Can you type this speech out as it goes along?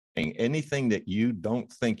anything that you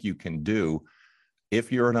don't think you can do.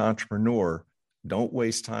 If you're an entrepreneur, don't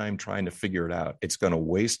waste time trying to figure it out. It's going to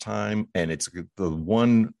waste time, and it's the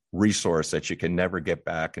one resource that you can never get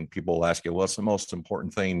back. And people will ask you, what's the most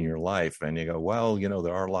important thing in your life? And you go, well,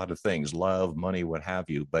 there are a lot of things, love, money, what have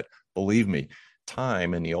you. But believe me,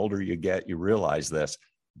 time, and the older you get, you realize this,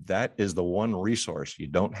 that is the one resource you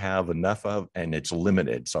don't have enough of, and it's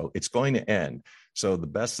limited. So it's going to end. So the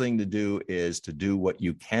best thing to do is to do what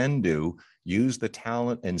you can do, use the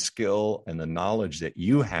talent and skill and the knowledge that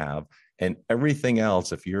you have, and everything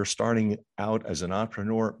else. If you're starting out as an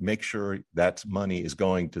entrepreneur, make sure that money is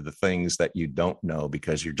going to the things that you don't know,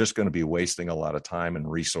 because you're just going to be wasting a lot of time and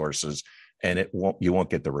resources, and you won't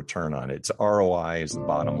get the return on it. It's ROI is the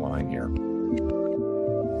bottom line here.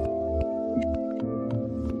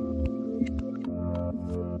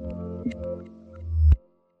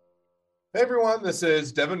 Hey everyone, this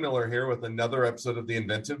is Devin Miller here with another episode of The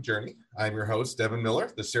Inventive Journey. I'm your host, Devin Miller,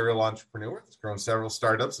 the serial entrepreneur that's grown several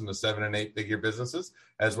startups into 7- and 8-figure businesses,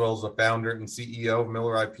 as well as the founder and CEO of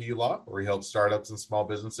Miller IP Law, where he helps startups and small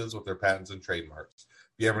businesses with their patents and trademarks.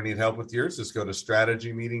 If you ever need help with yours, just go to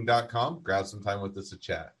strategymeeting.com, grab some time with us to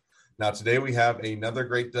chat. Now, today we have another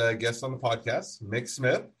great guest on the podcast, Mick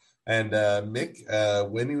Smith. And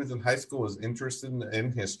Mick, when he was in high school, was interested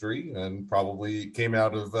in history, and probably came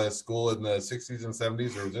out of school in the 60s and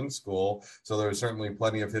 70s, or was in school. So there was certainly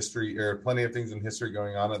plenty of history, or plenty of things in history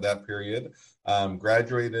going on at that period.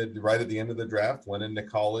 Graduated right at the end of the draft, went into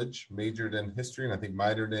college, majored in history, and I think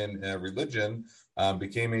minored in religion.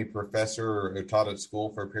 Became a professor, or taught at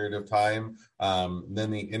school for a period of time.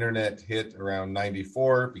 Then the internet hit around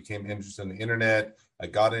 94, became interested in the internet. I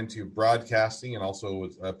got into broadcasting, and also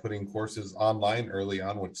was putting courses online early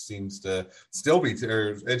on, which seems to still be,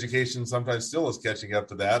 or education sometimes still is catching up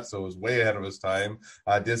to that. So it was way ahead of his time.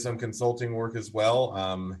 Did some consulting work as well.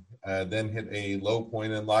 Then hit a low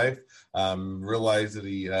point in life. Realized that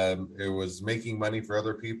he was making money for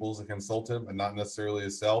other people as a consultant, but not necessarily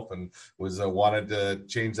himself, and was wanted to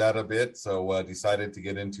change that a bit. So decided to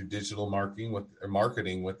get into digital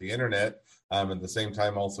marketing with the internet. At the same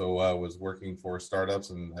time, also was working for startups,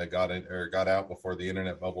 and got out before the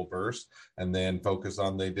internet bubble burst, and then focused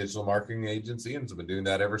on the digital marketing agency, and has been doing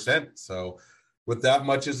that ever since. So, with that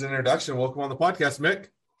much as an introduction, welcome on the podcast, Mick.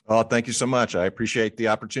 Well, thank you so much. I appreciate the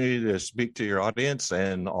opportunity to speak to your audience,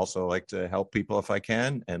 and also like to help people if I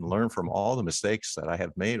can, and learn from all the mistakes that I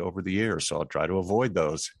have made over the years. So I'll try to avoid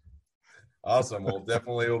those. Awesome. Well,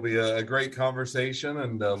 definitely will be a great conversation,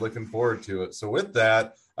 and looking forward to it. So with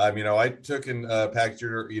that, I took and packed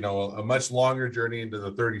your, a much longer journey into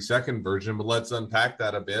the 30-second version, but let's unpack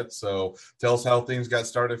that a bit. So tell us how things got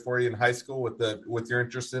started for you in high school with your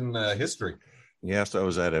interest in history. Yes, I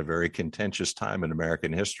was at a very contentious time in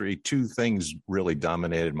American history. Two things really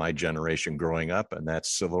dominated my generation growing up, and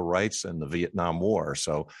that's civil rights and the Vietnam War.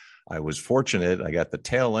 So I was fortunate. I got the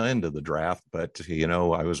tail end of the draft, but,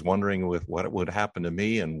 I was wondering with what would happen to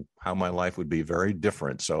me and how my life would be very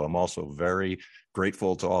different. So I'm also very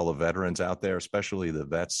grateful to all the veterans out there, especially the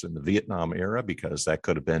vets in the Vietnam era, because that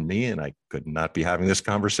could have been me, and I could not be having this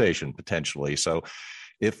conversation potentially. So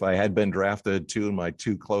if I had been drafted, two of my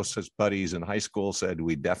two closest buddies in high school said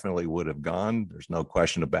we definitely would have gone. There's no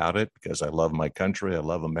question about it, because I love my country. I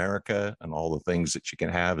love America and all the things that you can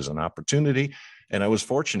have as an opportunity. And I was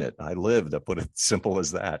fortunate. I lived, I put it simple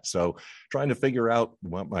as that. So trying to figure out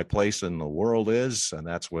what my place in the world is. And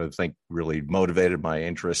that's what I think really motivated my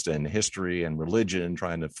interest in history and religion,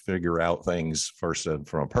 trying to figure out things first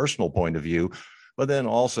from a personal point of view, but then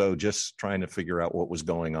also just trying to figure out what was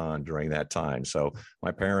going on during that time. So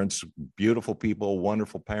my parents, beautiful people,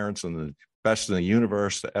 wonderful parents, and the best in the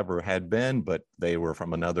universe that ever had been, but they were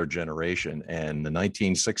from another generation. And the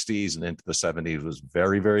 1960s and into the 70s was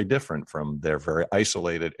very, very different from their very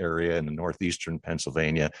isolated area in the northeastern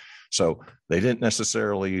Pennsylvania. So they didn't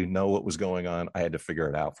necessarily know what was going on. I had to figure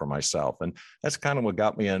it out for myself. And that's kind of what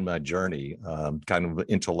got me on my journey, kind of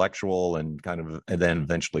intellectual, and then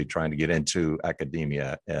eventually trying to get into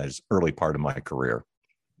academia as early part of my career.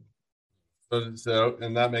 So,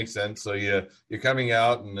 and that makes sense. So you're coming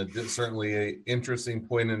out, and it's certainly an interesting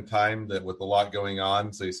point in time that with a lot going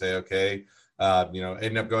on. So you say, okay,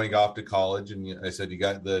 ended up going off to college, and I said you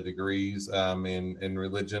got the degrees in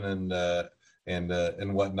religion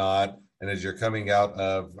and whatnot. And as you're coming out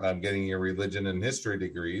of getting your religion and history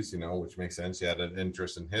degrees, which makes sense, you had an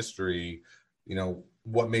interest in history.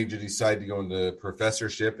 What made you decide to go into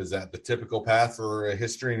professorship? Is that the typical path for a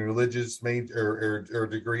history and religious major or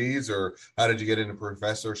degrees, or how did you get into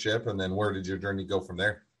professorship? And then where did your journey go from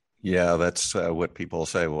there? Yeah, that's what people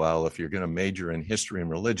say. Well, if you're going to major in history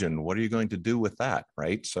and religion, what are you going to do with that?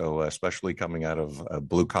 Right. So, especially coming out of a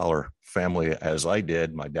blue collar family as I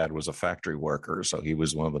did, my dad was a factory worker. So, he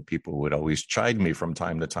was one of the people who would always chide me from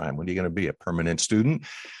time to time. When are you going to be a permanent student?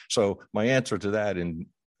 So, my answer to that in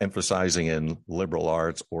emphasizing in liberal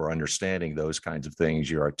arts or understanding those kinds of things,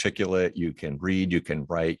 you're articulate, you can read, you can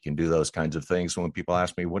write, you can do those kinds of things. So, when people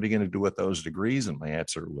ask me, what are you going to do with those degrees? And my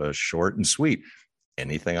answer was short and sweet: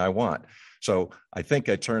 anything I want. So I think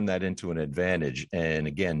I turned that into an advantage. And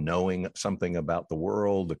again, knowing something about the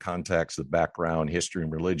world, the context, the background, history,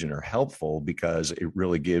 and religion are helpful because it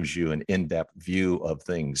really gives you an in-depth view of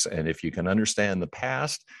things. And if you can understand the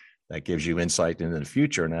past, that gives you insight into the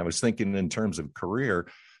future. And I was thinking in terms of career,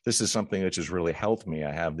 this is something that has really helped me.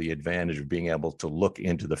 I have the advantage of being able to look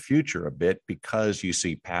into the future a bit because you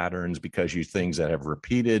see patterns, because you things that have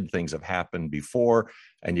repeated, things have happened before,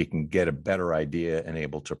 and you can get a better idea and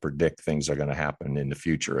able to predict things are going to happen in the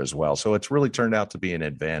future as well. So it's really turned out to be an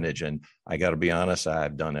advantage. And I got to be honest,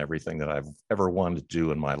 I've done everything that I've ever wanted to do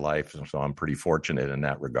in my life. So I'm pretty fortunate in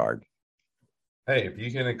that regard. Hey, if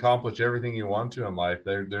you can accomplish everything you want to in life,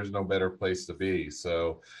 there's no better place to be.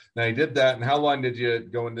 So now you did that. And how long did you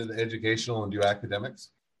go into the educational and do academics?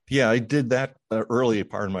 Yeah, I did that early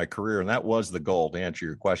part of my career, and that was the goal, to answer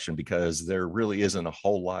your question, because there really isn't a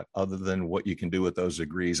whole lot other than what you can do with those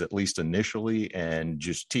degrees, at least initially, and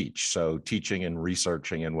just teach. So teaching and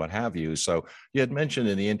researching and what have you. So you had mentioned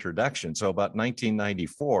in the introduction, so about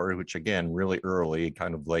 1994, which again, really early,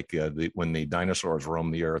 kind of like when the dinosaurs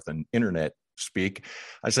roamed the earth and internet speak,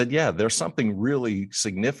 I said, yeah, there's something really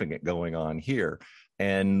significant going on here,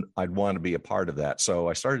 and I'd want to be a part of that. So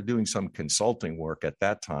I started doing some consulting work at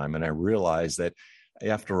that time, and I realized that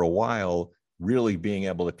after a while, really being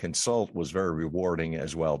able to consult was very rewarding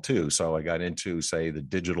as well too. So I got into, say, the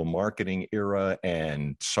digital marketing era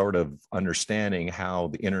and sort of understanding how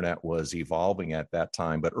the internet was evolving at that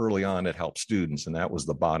time. But early on, it helped students, and that was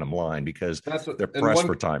the bottom line because That's what, they're and pressed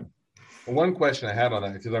for time. one question I had on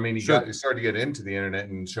that, because I mean, you Sure. started to get into the internet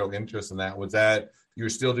and show interest in that. Was that you were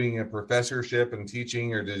still doing a professorship and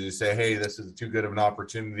teaching, or did you say, hey, this is too good of an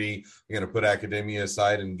opportunity, I'm going to put academia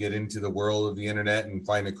aside and get into the world of the internet and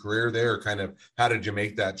find a career there? Or kind of how did you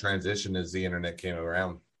make that transition as the internet came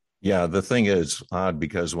around? Yeah, the thing is odd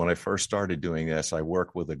because when I first started doing this, I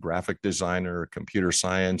worked with a graphic designer, a computer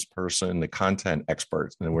science person, the content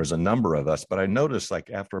expert, and there was a number of us. But I noticed,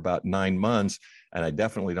 like, after about 9 months, and I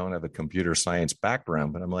definitely don't have a computer science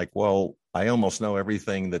background, but I'm like, well, I almost know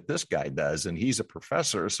everything that this guy does, and he's a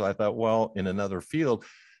professor. So I thought, well, in another field,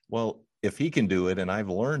 well, if he can do it and I've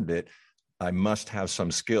learned it, I must have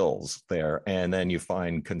some skills there. And then you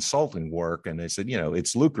find consulting work, and they said,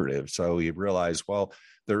 it's lucrative. So you realize, well,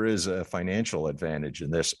 there is a financial advantage in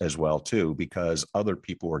this as well too, because other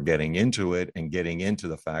people were getting into it and getting into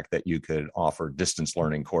the fact that you could offer distance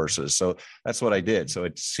learning courses. So that's what I did. So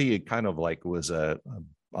it kind of like was a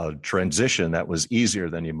transition that was easier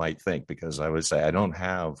than you might think, because I would say I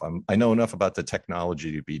know enough about the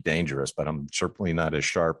technology to be dangerous, but I'm certainly not as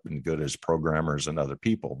sharp and good as programmers and other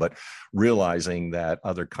people. But realizing that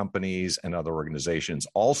other companies and other organizations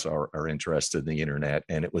also are interested in the internet,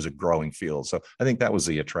 and it was a growing field. So I think that was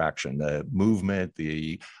the attraction, the movement,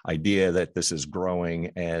 the idea that this is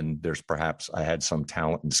growing, and I had some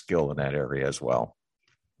talent and skill in that area as well.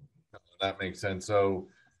 That makes sense. So,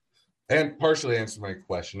 and partially answer my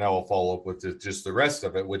question. Now I'll follow up with just the rest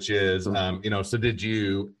of it, which is, so did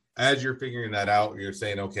you, as you're figuring that out, you're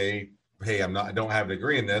saying, okay, hey, I don't have a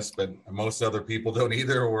degree in this, but most other people don't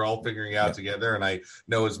either. We're all figuring it out together, and I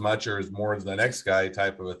know as much or as more as the next guy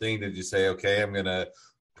type of a thing. Did you say, okay, I'm going to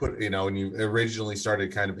and you originally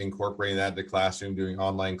started kind of incorporating that into classroom, doing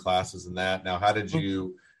online classes and that. Now,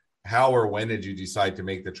 how or when did you decide to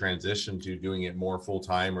make the transition to doing it more full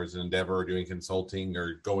time, or as an endeavor, or doing consulting,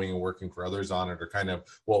 or going and working for others on it, or kind of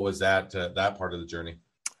what was that part of the journey?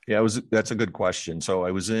 Yeah, that's a good question. So I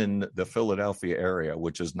was in the Philadelphia area,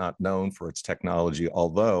 which is not known for its technology,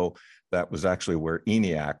 although that was actually where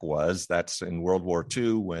ENIAC was. That's in World War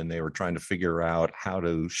II when they were trying to figure out how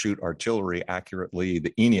to shoot artillery accurately.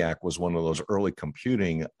 The ENIAC was one of those early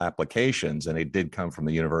computing applications, and it did come from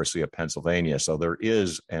the University of Pennsylvania. So there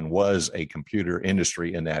is and was a computer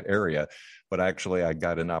industry in that area. But actually, I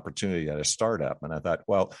got an opportunity at a startup, and I thought,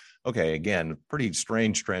 well, okay, again, pretty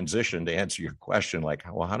strange transition to answer your question. Like,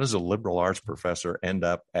 well, how does a liberal arts professor end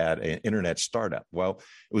up at an internet startup? Well,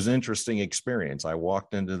 it was an interesting experience. I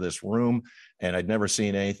walked into this room room, and I'd never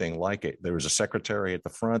seen anything like it. There was a secretary at the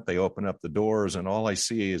front. They open up the doors, and all I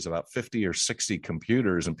see is about 50 or 60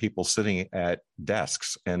 computers and people sitting at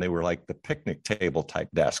desks. And they were like the picnic table type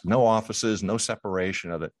desk, no offices, no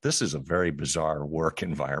separation of it. This is a very bizarre work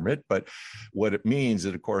environment. But what it means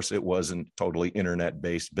is, of course, it wasn't totally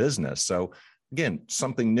internet-based business. So again,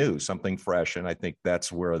 something new, something fresh. And I think that's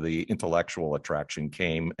where the intellectual attraction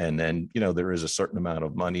came. And then, there is a certain amount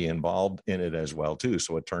of money involved in it as well, too.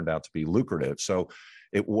 So it turned out to be lucrative. So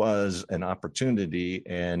it was an opportunity.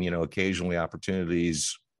 And, occasionally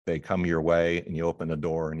opportunities, they come your way and you open the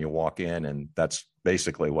door and you walk in, and that's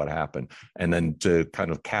basically what happened. And then to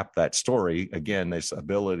kind of cap that story, again, this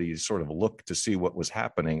ability to sort of look to see what was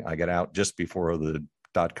happening. I got out just before the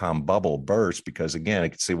 .com bubble burst, because again, I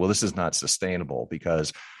could see, well, this is not sustainable,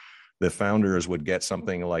 because the founders would get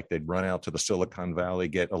something like they'd run out to the Silicon Valley,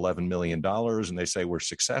 get $11 million, and they say, we're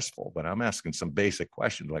successful. But I'm asking some basic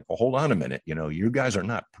questions like, well, hold on a minute. You guys are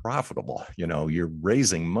not profitable. You're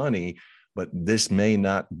raising money, but this may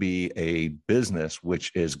not be a business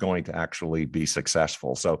which is going to actually be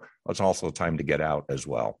successful. So it's also time to get out as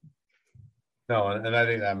well. No, and I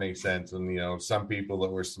think that makes sense. And some people that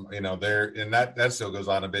were, there, and that still goes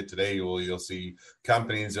on a bit today. You'll see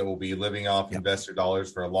companies that will be living off investor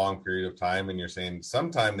dollars for a long period of time, and you're saying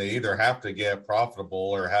sometime they either have to get profitable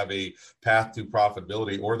or have a path to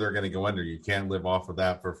profitability, or they're going to go under. You can't live off of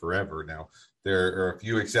that for forever. Now, there are a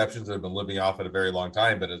few exceptions that have been living off it a very long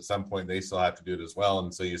time, but at some point they still have to do it as well.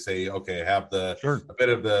 And so you say, okay, have a bit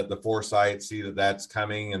of the foresight, see that that's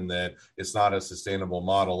coming and that it's not a sustainable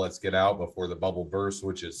model. Let's get out before the bubble bursts,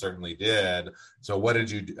 which it certainly did. So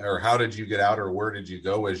how did you get out, or where did you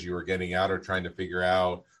go as you were getting out, or trying to figure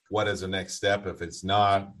out what is the next step if it's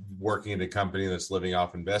not working at a company that's living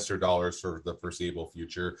off investor dollars for the foreseeable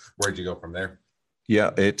future? Where'd you go from there?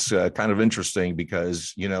 Yeah, it's kind of interesting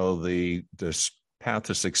because, the path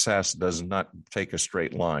to success does not take a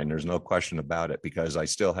straight line. There's no question about it, because I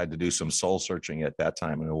still had to do some soul searching at that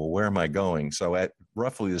time. And well, where am I going? So at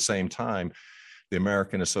roughly the same time, the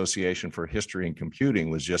American Association for History and Computing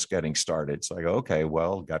was just getting started. So I go, okay,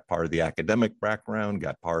 well, got part of the academic background,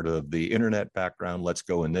 got part of the internet background. Let's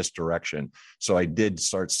go in this direction. So I did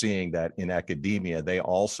start seeing that in academia, they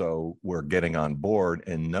also were getting on board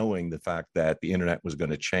and knowing the fact that the internet was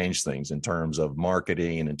going to change things in terms of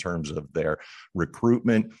marketing and in terms of their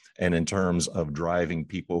recruitment and in terms of driving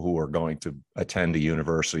people who are going to attend a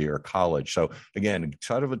university or college. So again,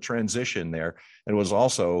 sort of a transition there. And it was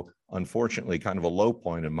also, unfortunately, kind of a low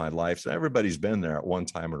point in my life. So everybody's been there at one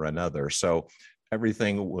time or another. So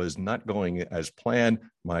everything was not going as planned.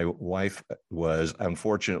 My wife was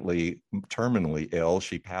unfortunately terminally ill.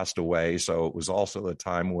 She passed away. So it was also a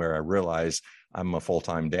time where I realized I'm a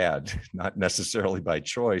full-time dad, not necessarily by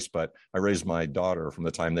choice, but I raised my daughter from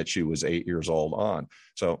the time that she was 8 years old on.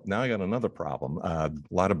 So now I got another problem, a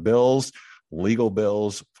lot of bills, legal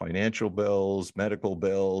bills, financial bills, medical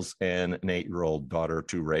bills, and an 8-year-old daughter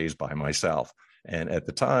to raise by myself. And at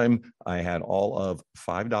the time, I had all of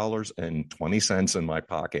 $5.20 in my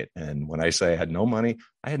pocket. And when I say I had no money,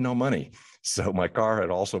 I had no money. So my car had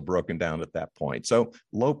also broken down at that point. So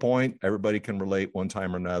low point, everybody can relate one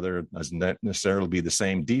time or another. It doesn't necessarily be the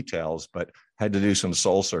same details, but had to do some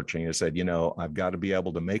soul searching. I said, I've got to be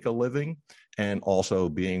able to make a living and also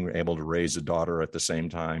being able to raise a daughter at the same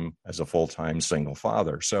time as a full-time single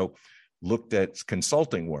father. So looked at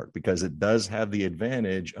consulting work because it does have the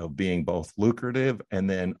advantage of being both lucrative and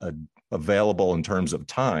then available in terms of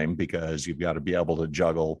time, because you've got to be able to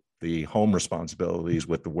juggle the home responsibilities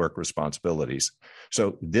with the work responsibilities.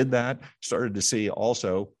 So did that, started to see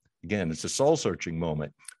also, again, it's a soul searching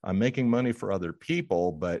moment. I'm making money for other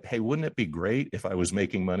people, but hey, wouldn't it be great if I was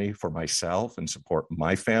making money for myself and support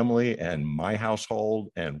my family and my household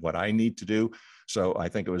and what I need to do? So I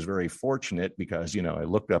think it was very fortunate because, I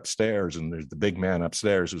looked upstairs and there's the big man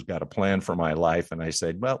upstairs who's got a plan for my life. And I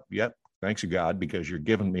said, well, yep, thanks to God, because you're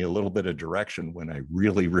giving me a little bit of direction when I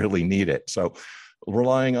really, really need it. So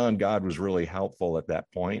relying on God was really helpful at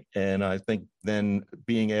that point. And I think then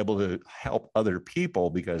being able to help other people,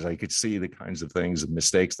 because I could see the kinds of things and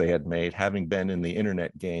mistakes they had made, having been in the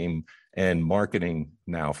internet game and marketing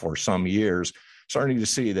now for some years, starting to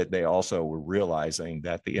see that they also were realizing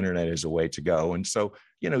that the internet is a way to go. And so,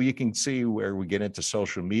 you can see where we get into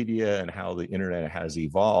social media and how the internet has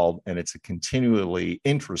evolved. And it's a continually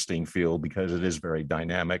interesting field because it is very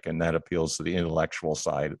dynamic, and that appeals to the intellectual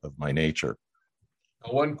side of my nature.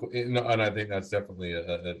 And I think that's definitely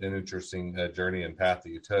an interesting journey and path that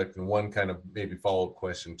you took. And one kind of maybe follow-up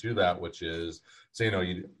question to that, which is, so,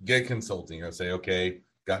 you get consulting, you say, okay,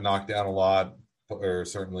 got knocked down a lot, or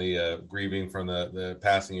certainly grieving from the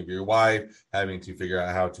passing of your wife, having to figure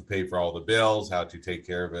out how to pay for all the bills, how to take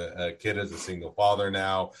care of a kid as a single father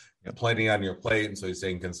now, plenty on your plate. And so he's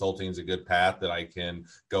saying consulting is a good path that I can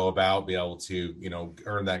go about, be able to,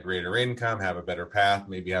 earn that greater income, have a better path,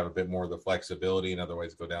 maybe have a bit more of the flexibility and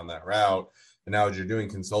otherwise go down that route. And now as you're doing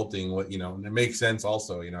consulting, and it makes sense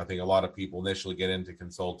also, I think a lot of people initially get into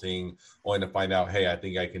consulting only to find out, hey, I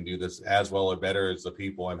think I can do this as well or better as the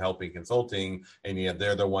people I'm helping consulting. And yet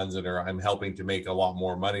they're the ones that I'm helping to make a lot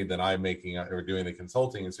more money than I'm making or doing the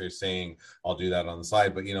consulting. And so you're saying, I'll do that on the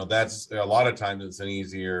side. But, that's a lot of times it's an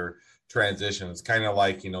easier transition. It's kind of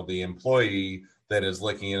like, the employee that is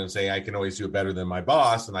looking in and saying, I can always do it better than my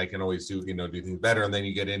boss, and I can always do things better. And then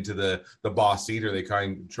you get into the boss seat, or they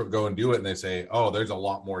kind of go and do it, and they say, oh, there's a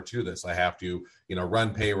lot more to this. I have to,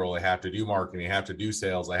 run payroll. I have to do marketing. I have to do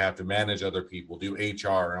sales. I have to manage other people, do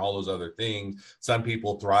HR, and all those other things. Some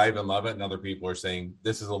people thrive and love it, and other people are saying,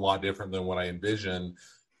 this is a lot different than what I envisioned.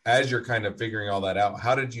 As you're kind of figuring all that out,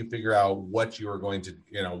 how did you figure out what you were going to,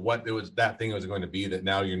 what it was that thing was going to be, that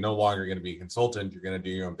now you're no longer going to be a consultant, you're going to do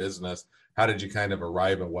your own business? How did you kind of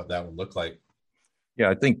arrive at what that would look like? Yeah,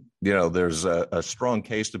 I think, there's a strong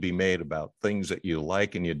case to be made about things that you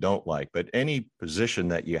like and you don't like, but any position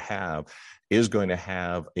that you have is going to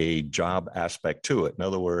have a job aspect to it. In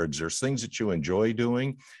other words, there's things that you enjoy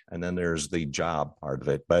doing, and then there's the job part of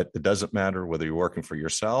it. But it doesn't matter whether you're working for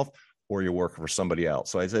yourself or you're working for somebody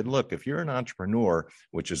else. So I said, look, if you're an entrepreneur,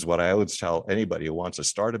 which is what I always tell anybody who wants to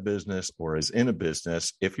start a business or is in a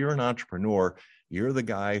business, if you're an entrepreneur, you're the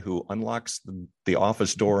guy who unlocks the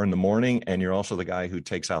office door in the morning, and you're also the guy who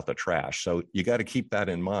takes out the trash. So you got to keep that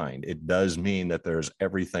in mind. It does mean that there's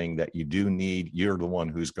everything that you do need. You're the one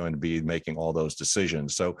who's going to be making all those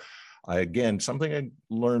decisions. So again, something I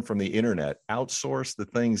learned from the internet, outsource the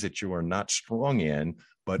things that you are not strong in,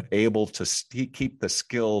 but able to keep the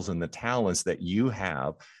skills and the talents that you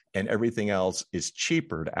have, and everything else is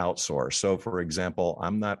cheaper to outsource. So for example,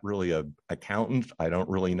 I'm not really an accountant. I don't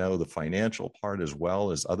really know the financial part as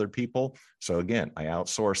well as other people. So again, I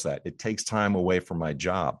outsource that. It takes time away from my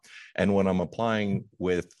job. And when I'm applying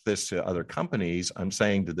with this to other companies, I'm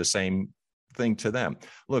saying to the same thing to them.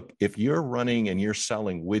 Look, if you're running and you're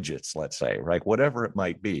selling widgets, let's say, right, whatever it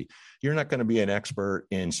might be, you're not going to be an expert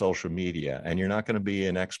in social media, and you're not going to be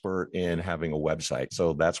an expert in having a website.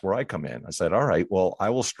 So that's where I come in. I said, all right, well, I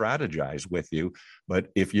will strategize with you, but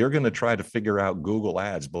if you're going to try to figure out Google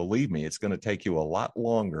Ads, believe me, it's going to take you a lot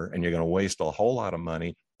longer, and you're going to waste a whole lot of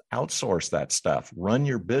money. Outsource that stuff, run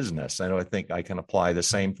your business. And I think I can apply the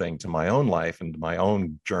same thing to my own life and to my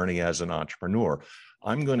own journey as an entrepreneur.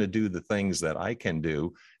 I'm going to do the things that I can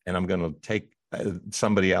do, and I'm going to take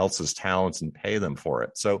somebody else's talents and pay them for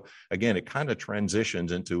it. So again, it kind of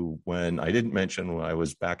transitions into when I didn't mention when I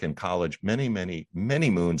was back in college many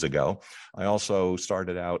moons ago, I also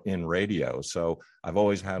started out in radio. So I've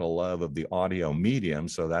always had a love of the audio medium.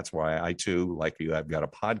 So that's why I too, like you, I've got a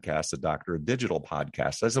podcast, the Doctor of Digital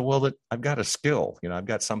podcast. I said, well, I've got a skill, I've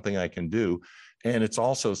got something I can do. And it's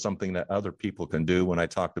also something that other people can do. When I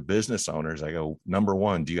talk to business owners, I go, number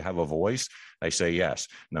one, do you have a voice? They say yes.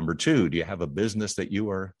 Number two, do you have a business that you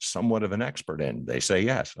are somewhat of an expert in? They say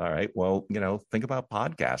yes. All right. Well, think about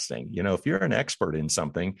podcasting. If you're an expert in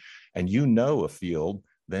something and a field,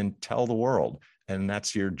 then tell the world. And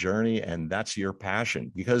that's your journey, and that's your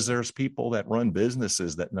passion, because there's people that run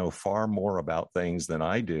businesses that know far more about things than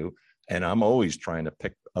I do. And I'm always trying to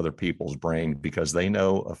pick other people's brain because they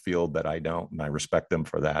know a field that I don't, and I respect them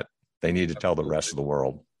for that. They need to tell the rest of the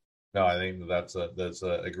world. No, I think that's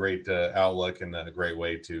a great outlook, and a great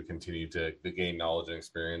way to continue to gain knowledge and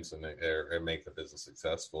experience and make the business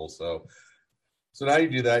successful. So now you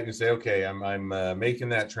do that. You say, okay, I'm making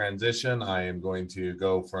that transition. I am going to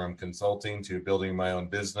go from consulting to building my own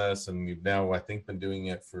business. And you've now, I think, been doing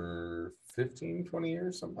it for 15, 20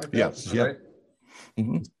 years, something like that. Yes. Right?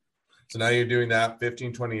 Mm-hmm. So now you're doing that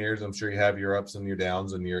 15, 20 years. I'm sure you have your ups and your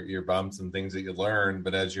downs and your bumps and things that you learn.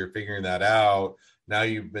 But as you're figuring that out, now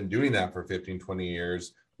you've been doing that for 15, 20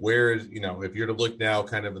 years. Where is, if you're to look now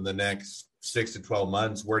kind of in the next 6 to 12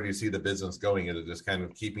 months, where do you see the business going? Is it just kind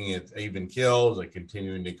of keeping it even keel? Is it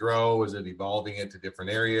continuing to grow? Is it evolving it to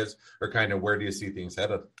different areas? Or kind of where do you see things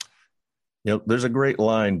headed? There's a great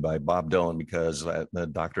line by Bob Dylan, because the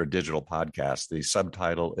Doctor of Digital podcast, the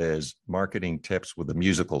subtitle is Marketing Tips with a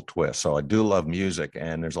Musical Twist. So I do love music.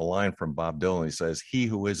 And there's a line from Bob Dylan. He says, "He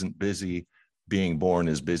who isn't busy being born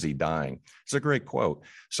is busy dying." It's a great quote.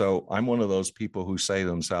 So I'm one of those people who say to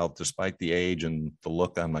themselves, despite the age and the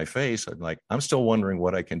look on my face, I'm still wondering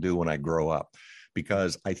what I can do when I grow up.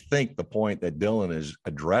 because I think the point that Dylan is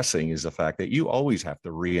addressing is the fact that you always have to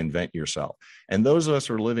reinvent yourself. And those of us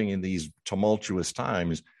who are living in these tumultuous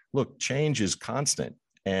times, look, change is constant.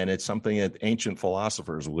 And it's something that ancient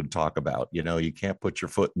philosophers would talk about. You know, you can't put your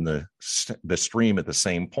foot in the stream at the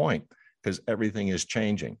same point because everything is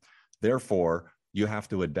changing. Therefore, you have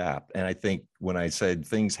to adapt. And I think when I said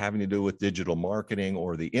things having to do with digital marketing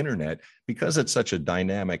or the internet, because it's such a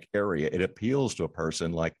dynamic area, it appeals to a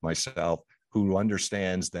person like myself who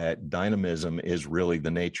understands that dynamism is really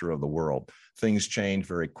the nature of the world. Things change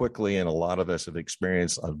very quickly, and a lot of us have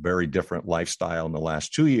experienced a very different lifestyle in the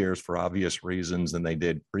last 2 years for obvious reasons than they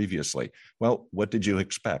did previously. Well, what did you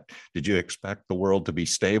expect? Did you expect the world to be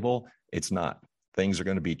stable? It's not. Things are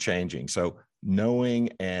going to be changing. So knowing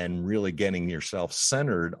and really getting yourself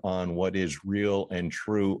centered on what is real and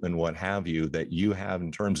true and what have you that you have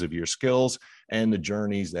in terms of your skills and the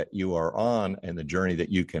journeys that you are on and the journey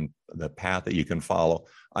that you can, the path that you can follow.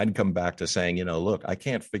 I'd come back to saying, you know, look, I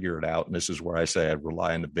can't figure it out. And this is where I say I'd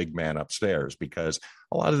rely on the big man upstairs, because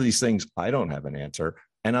a lot of these things, I don't have an answer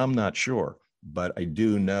and I'm not sure. But I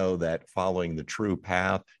do know that following the true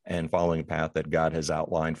path and following a path that God has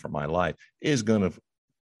outlined for my life is going to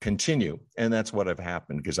continue. And that's what have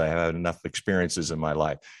happened because I have had enough experiences in my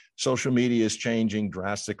life. Social media is changing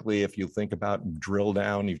drastically. If you think about drill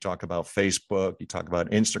down, you talk about Facebook, you talk about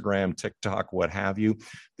Instagram, TikTok, what have you.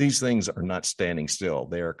 These things are not standing still.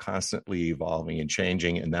 They are constantly evolving and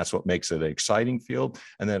changing. And that's what makes it an exciting field.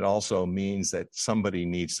 And that also means that somebody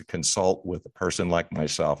needs to consult with a person like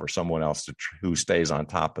myself or someone else who stays on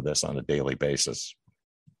top of this on a daily basis.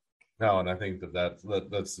 No, and I think that's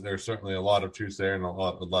there's certainly a lot of truth there and a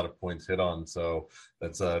lot of points hit on. So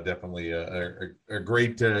that's definitely a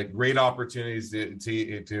great opportunities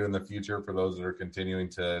to in the future for those that are continuing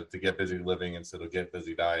to get busy living instead of get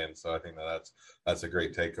busy dying. So I think that's a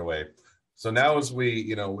great takeaway. So now as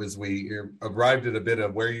we arrived at a bit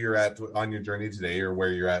of where you're at on your journey today or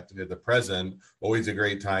where you're at the present, always a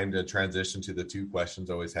great time to transition to the two questions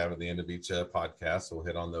I always have at the end of each podcast. So we'll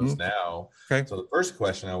hit on those now. Okay. So the first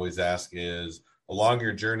question I always ask is, along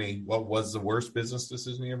your journey, what was the worst business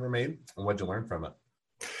decision you ever made and what'd you learn from it?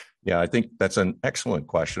 Yeah, I think that's an excellent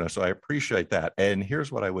question. So I appreciate that. And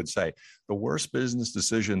here's what I would say. The worst business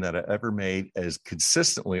decision that I ever made is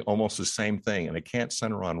consistently almost the same thing. And I can't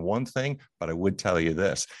center on one thing, but I would tell you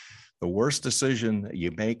this. The worst decision that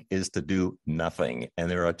you make is to do nothing.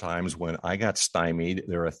 And there are times when I got stymied.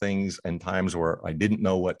 There are things and times where I didn't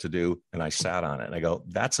know what to do and I sat on it. And I go,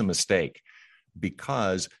 that's a mistake.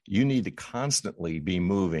 Because you need to constantly be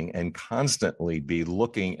moving and constantly be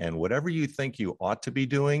looking, and whatever you think you ought to be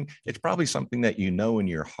doing, it's probably something that you know in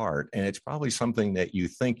your heart, and it's probably something that you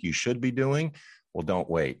think you should be doing. Well, don't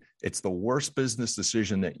wait. It's the worst business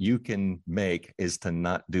decision that you can make is to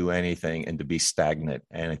not do anything and to be stagnant.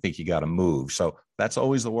 And I think you got to move. So that's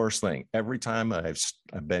always the worst thing. Every time I've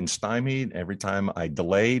been stymied, every time I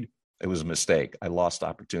delayed, it was a mistake. I lost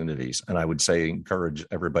opportunities. And I would say, encourage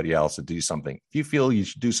everybody else to do something. If you feel you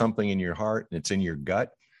should do something in your heart and it's in your gut,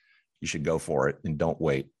 you should go for it and don't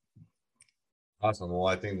wait. Awesome. Well,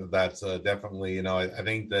 I think that's definitely, I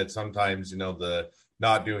think that sometimes, the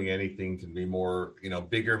not doing anything can be more,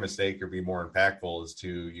 bigger mistake or be more impactful is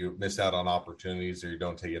you miss out on opportunities or you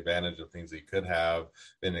don't take advantage of things that you could have.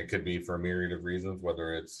 And it could be for a myriad of reasons,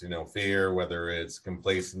 whether it's, fear, whether it's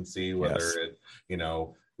complacency, whether it,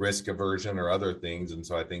 risk aversion or other things. And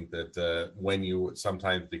so I think that when you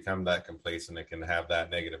sometimes become that complacent, it can have that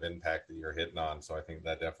negative impact that you're hitting on. So I think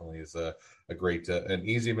that definitely is a great, an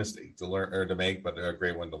easy mistake to learn or to make, but a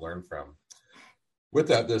great one to learn from. With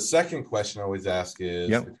that, the second question I always ask is,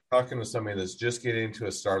 if you're talking to somebody that's just getting into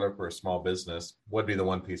a startup or a small business, what'd be the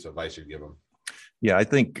one piece of advice you'd give them? Yeah, I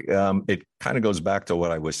think it kind of goes back to what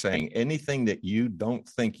I was saying. Anything that you don't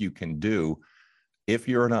think you can do, if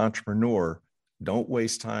you're an entrepreneur, don't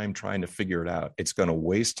waste time trying to figure it out. It's going to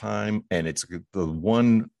waste time, and it's the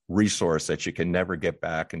one resource that you can never get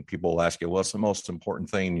back. And people will ask you, what's the most important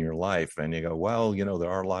thing in your life? And you go, well, there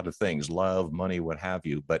are a lot of things, love, money, what have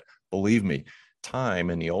you. But believe me, time,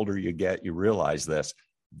 and the older you get, you realize this,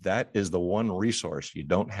 that is the one resource you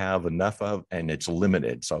don't have enough of, and it's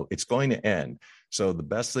limited. So it's going to end. So the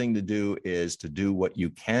best thing to do is to do what you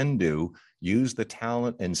can do, use the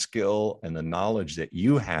talent and skill and the knowledge that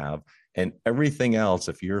you have. And everything else,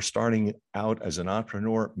 if you're starting out as an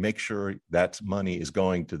entrepreneur, make sure that money is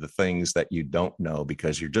going to the things that you don't know,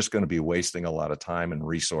 because you're just going to be wasting a lot of time and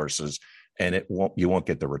resources, and you won't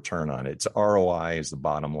get the return on it. It's ROI is the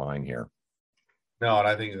bottom line here. No, and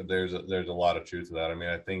I think that there's a lot of truth to that. I mean,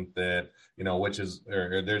 I think that, which is,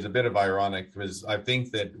 or there's a bit of ironic, because I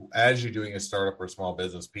think that as you're doing a startup or a small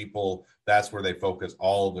business, people, that's where they focus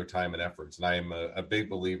all of their time and efforts. And I am a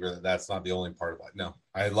big believer that that's not the only part of it. No,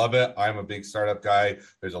 I love it. I'm a big startup guy.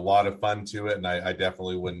 There's a lot of fun to it, and I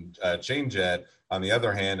definitely wouldn't change it. On the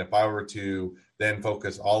other hand, if I were to then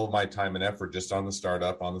focus all of my time and effort just on the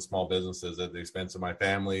startup, on the small businesses at the expense of my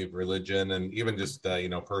family, religion, and even just,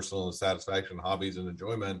 personal satisfaction, hobbies, and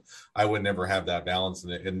enjoyment, I would never have that balance in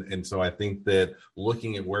it. And so I think that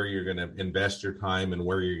looking at where you're going to invest your time and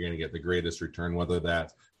where you're going to get the greatest return, whether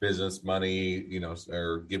that's business, money,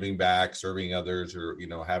 or giving back, serving others, or,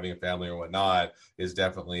 having a family or whatnot, is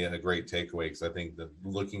definitely a great takeaway. Because I think that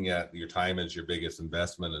looking at your time as your biggest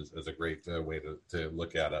investment is a great way to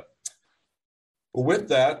look at it. With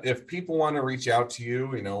that, if people want to reach out to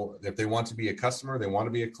you, if they want to be a customer, they want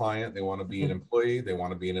to be a client, they want to be an employee, they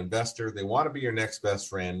want to be an investor, they want to be your next best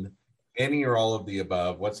friend, any or all of the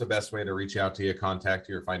above, what's the best way to reach out to you, contact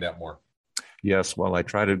you, or find out more? Yes, well, I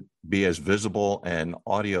try to be as visible and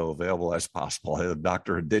audio available as possible. I have a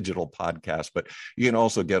Doctor of Digital podcast, but you can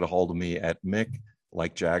also get a hold of me at Mick,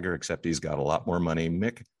 like Jagger, except he's got a lot more money,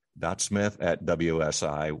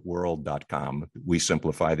 mick.smith@wsiworld.com. We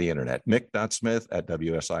simplify the internet.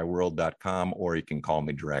 mick.smith@wsiworld.com, or you can call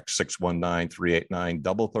me direct,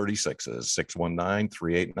 619-389-3036,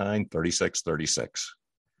 619-389-3636.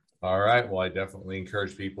 All right. Well, I definitely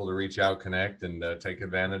encourage people to reach out, connect, and take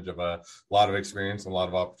advantage of a lot of experience and a lot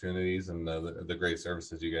of opportunities and the great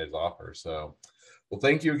services you guys offer. So, well,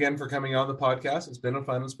 thank you again for coming on the podcast. It's been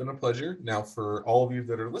it's been a pleasure. Now, for all of you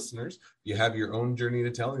that are listeners, you have your own journey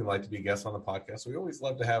to tell and you'd like to be guests on the podcast. We always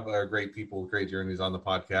love to have great people with great journeys on the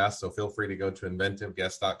podcast. So feel free to go to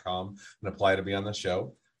inventiveguest.com and apply to be on the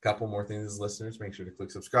show. Couple more things as listeners, make sure to click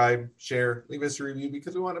subscribe, share, leave us a review,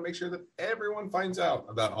 because we want to make sure that everyone finds out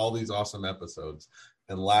about all these awesome episodes.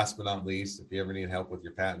 And last but not least, if you ever need help with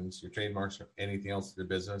your patents, your trademarks, or anything else in your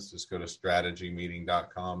business, just go to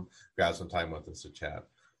strategymeeting.com, grab some time with us to chat.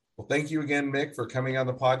 Well, thank you again, Mick, for coming on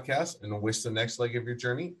the podcast, and wish the next leg of your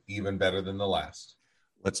journey even better than the last.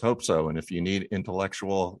 Let's hope so. And if you need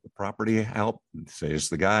intellectual property help, says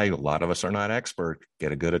the guy, a lot of us are not expert,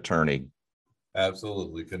 get a good attorney.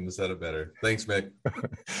 Absolutely. Couldn't have said it better. Thanks, Mick.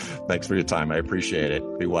 Thanks for your time. I appreciate it.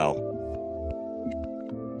 Be well.